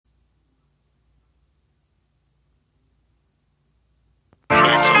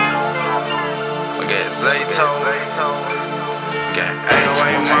Zaytoven, got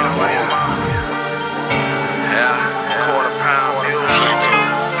 808 mama. Yeah, quarter pound music.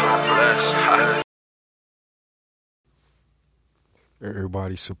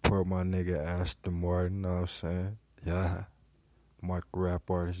 Everybody support my nigga Aston Martin, know what I'm saying? Yeah. Micro rap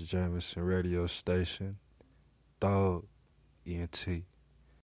artist Jameson radio station. Dog, ENT.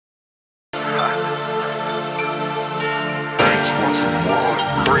 Thanks once more.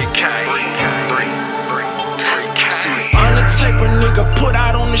 3K. Undertaker nigga put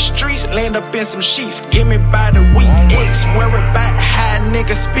out on the streets, land up in some sheets, give me by the week. X worry about how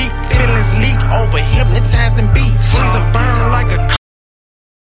niggas speak, feelings leak over hypnotizing beats. Freeze a burn like a.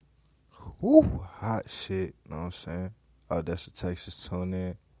 Woo, hot shit, know what I'm saying? Odessa, Texas, tune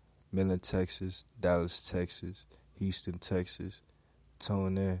in. Midland, Texas, Dallas, Texas, Houston, Texas,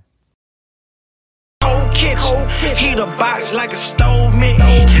 tune in. Kitchen, heat a box like a stove mitt.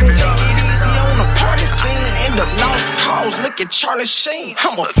 Take it easy on the party scene. End up lost cause, look at Charlie Sheen.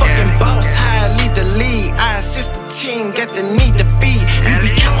 I'm a fucking boss, how I lead the lead. I assist the team, got the need to feed. You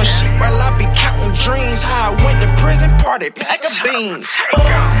be counting sheep while I be counting dreams. How I went to prison, party, pack of beans.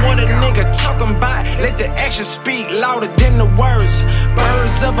 What a nigga talking about, let the action speak louder than the words.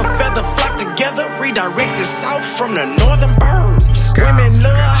 Birds of a feather flock together, redirect the south from the northern birds. Women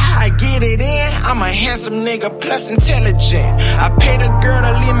love how I get it in, I'm a handsome nigga plus intelligent. I paid a girl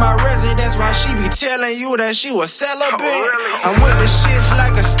to leave my residence while she be telling you that she was celibate. I'm with the shits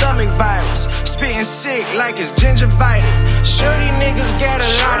like a stomach virus, spitting sick like it's gingivitis. Sure these niggas got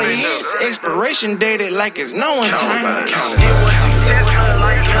a lot of hits, expiration dated like it's no one time. It was successful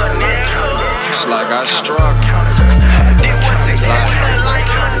like a nigga. It's like I struggle. It was successful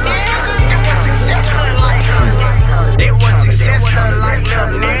like a nigga. It was successful like a nigga. It was successful like a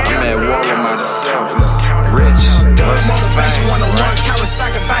nigga. I'm at war with myself. It's rich. Motivation 101,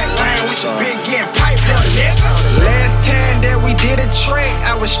 Kawasaki bike lane with your big getting pipe, little nigga. Last time that we did a track,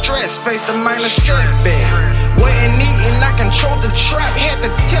 I was stressed, faced a minor setback. Wasn't eating, I controlled the trap, had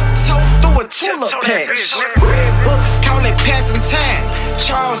to tiptoe through a tulip patch. Red books, call it passing time.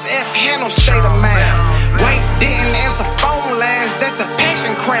 Charles F. Handle state of mind. Wait, didn't answer phone lines, that's a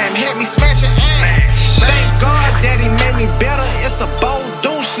passion crime, had me smashing iron. Thank God that he made me better, it's a bold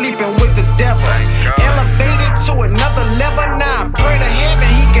dude sleeping with the devil. Elevated to another level, now I pray to heaven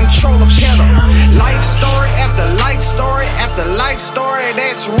he control a pedal. Life story after life story after life story,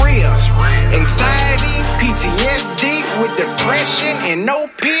 that's real. Anxiety, PTSD with depression and no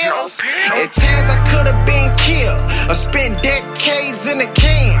pills. At times I could have been killed or spent decades in a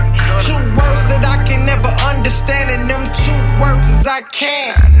can. Two words that I can never understand, and them two words is I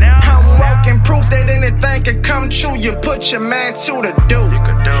can. I'm walking proof that anything can come true. You put your mind to the do.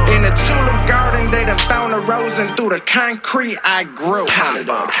 In the tulip garden, they done found a rose, and through the concrete I grew. Count it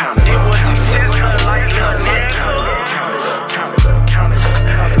up. It was successful like a nigga.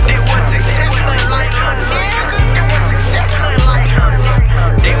 It was successful like a nigga. It was successful like a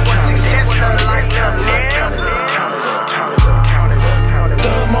nigga. It was successful like a nigga.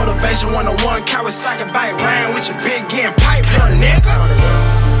 Thug motivation 101, Kawasaki bike ran with your big getting pipe, little nigga.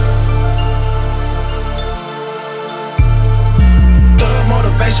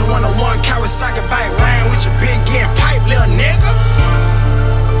 Motivation 101, Kawasaki bike ran with your big getting pipe, little nigga.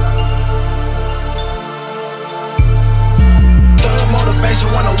 Thug motivation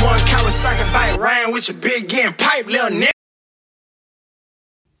 101, Kawasaki bike ran with your big getting pipe, little nigga.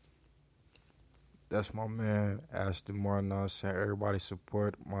 That's my man, Aston Martin, know what I'm saying? Everybody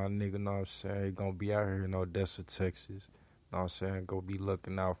support my nigga, know what I'm saying? He gonna be out here in Odessa, Texas. Know what I'm saying? Go be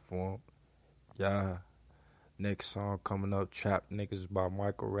looking out for him. Yeah. Next song coming up, Trap Niggas by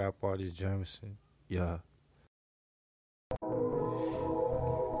micro rap artist Jameson. Yeah.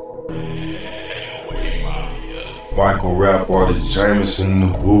 Micro rap artist Jameson in the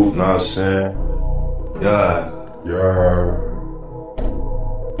booth, know what I'm saying? Yeah.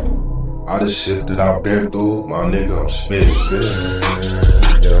 All the shit that I've been through, my nigga, I'm spitting.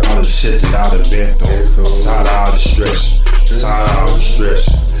 All the shit that I done been through, I'm tired of all the stress.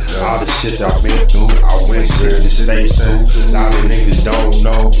 All the shit I've been through, I went shit to stay through. A lot of niggas don't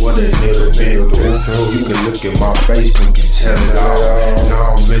know what a nigga been through. You can look at my face, you can tell it all. And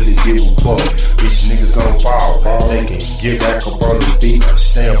I don't really give a fuck. Bitch niggas gon' fall. They can get back up on their feet,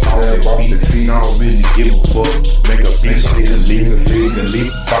 stand up off their feet. I don't really give a fuck. Make a bitch nigga leave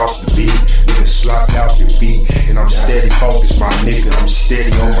off the beat. Nigga slop out your feet. And I'm steady focused, my nigga. I'm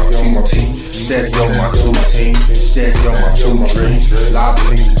steady on my team. Steady on my team. Steady on my dreams. A lot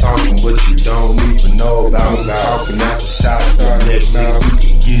of niggas talking, but you don't even know about me. Talking out the side of your neck, nigga, you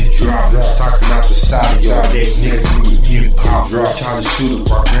can get dropped. Talking out the side of your neck, nigga, you can get popped. Trying to shoot up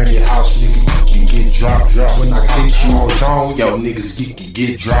our granny house, nigga, you can get dropped. dropped. When I hit you on zone, yo niggas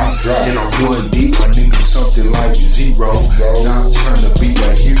get dropped. And I'm going deep, my niggas something like zero. Not trying to be a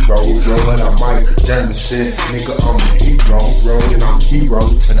hero, but I'm Michael Jameson, nigga, I'm a hero. And I'm hero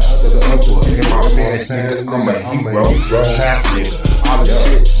to the other in my pants, nigga, I'm a hero. Trap nigga, all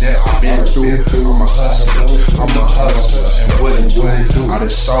the shit that I've been through, I'm a hustler, and what it do, I done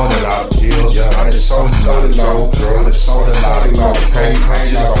sold a lot of deals, I done sold a lot of low, I done sold a lot of cocaine, I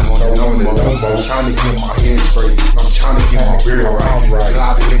just don't want to know no more. I'm trying to get my head straight, I'm trying to get my beard right. A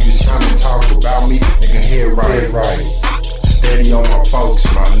lot of niggas trying to talk about me, nigga, head right. Steady on my folks,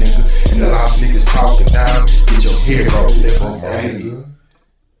 my nigga, and a lot of niggas talking down, get your head right, nigga.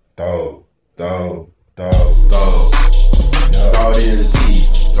 Throw it in the teeth,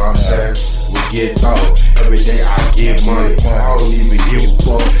 you know what I'm saying? We get throw. Every day I get money, I don't even give a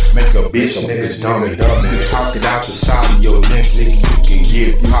fuck. Make a bitch nigga dummy. You can talk it out the side of your neck, nigga, you can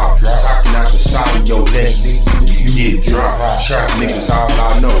get popped. Talking out the side of your neck, nigga, you can get dropped. Trap niggas all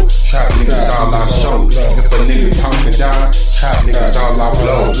I know, trap niggas all I show. If a nigga talking down, trap niggas all I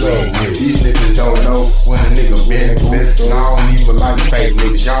blow. These niggas don't know when a nigga been through. And I don't even like fake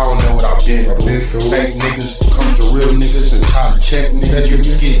niggas, y'all don't know what I've been through. Fake niggas come to real niggas and try to check niggas. You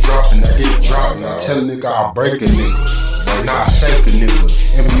get dropped and I get dropped. And I tell a nigga I'll break a nigga, but not shake a nigga.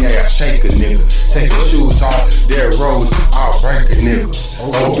 NBA I shake a nigga. Take the shoes off, there rose, I'll break a nigga.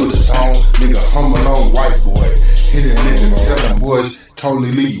 Go through the song, nigga, hum along, white boy. Hit a nigga, tell them boys,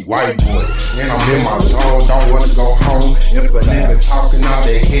 totally leave white boy. And I'm in my zone, don't wanna go home. If a nigga talking out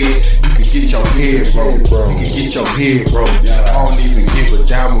their head, you can get your head broke. You can get your head broke. I don't even give a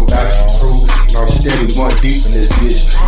damn about your crew. And I'm steady one deep in this bitch.